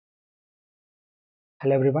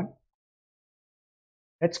Hello everyone.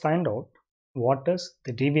 Let's find out what is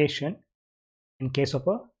the deviation in case of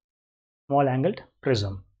a small angled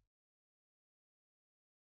prism.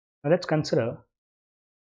 Now let's consider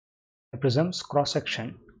a prism's cross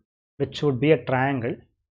section, which would be a triangle,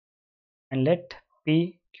 and let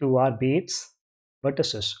PQR be its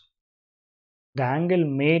vertices. The angle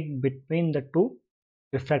made between the two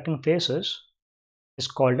refracting faces is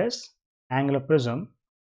called as angle of prism,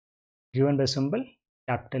 given by symbol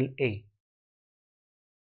capital A.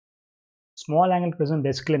 Small angle prism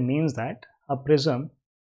basically means that a prism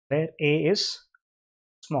where A is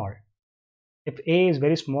small. If A is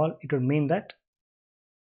very small, it would mean that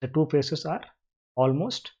the two faces are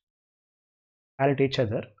almost parallel to each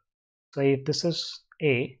other. So if this is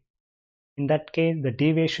A, in that case the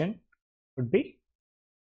deviation would be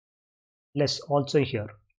less also here.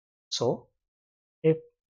 So if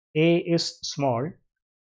A is small,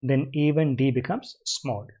 then even D becomes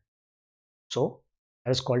small. So that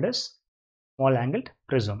is called as small angled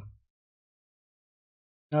prism.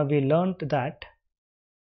 Now we learned that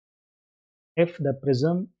if the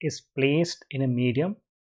prism is placed in a medium,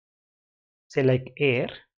 say like air,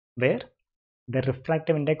 where the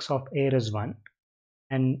refractive index of air is 1,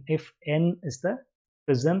 and if n is the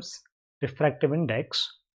prism's refractive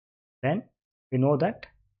index, then we know that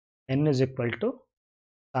n is equal to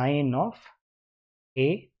sine of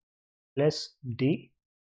A plus D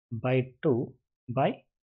by 2 by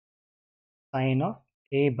sine of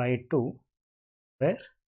A by 2, where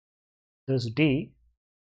this D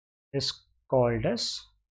is called as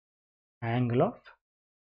angle of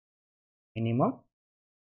minimum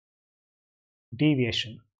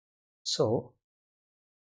deviation. So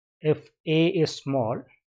if A is small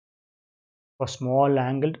for small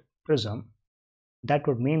angled prism, that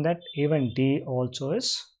would mean that even D also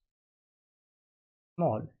is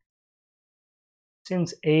small.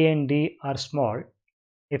 Since A and D are small,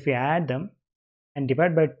 if we add them and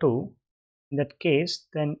divide by 2, in that case,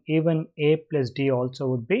 then even A plus D also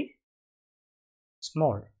would be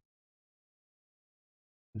small.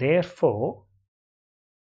 Therefore,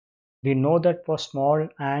 we know that for small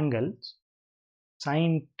angles,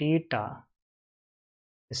 sine theta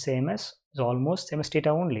is almost same as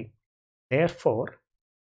theta only. Therefore,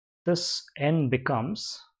 this n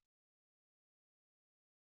becomes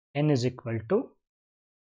n is equal to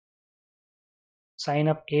sine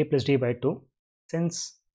of A plus D by 2.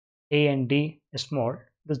 Since A and D is small,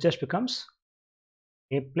 this just becomes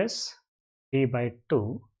A plus D by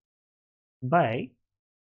 2 by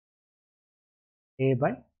A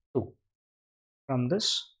by 2. From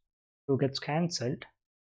this, 2 gets cancelled,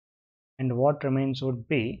 and what remains would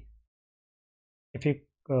be, if you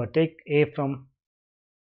take A from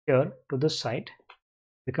here to this side,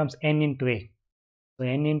 becomes n into A. So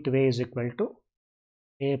n into A is equal to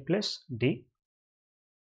A plus D.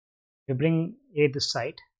 We bring A this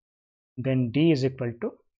side, then D is equal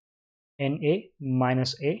to NA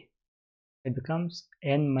minus A. It becomes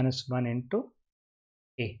n minus 1 into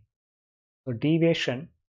A. So deviation,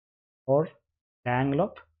 or the angle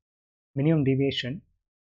of minimum deviation,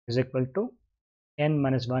 is equal to n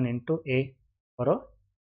minus 1 into A for a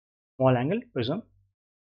small angle prism.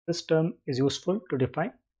 This term is useful to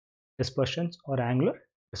define dispersions or angular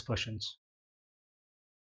dispersions.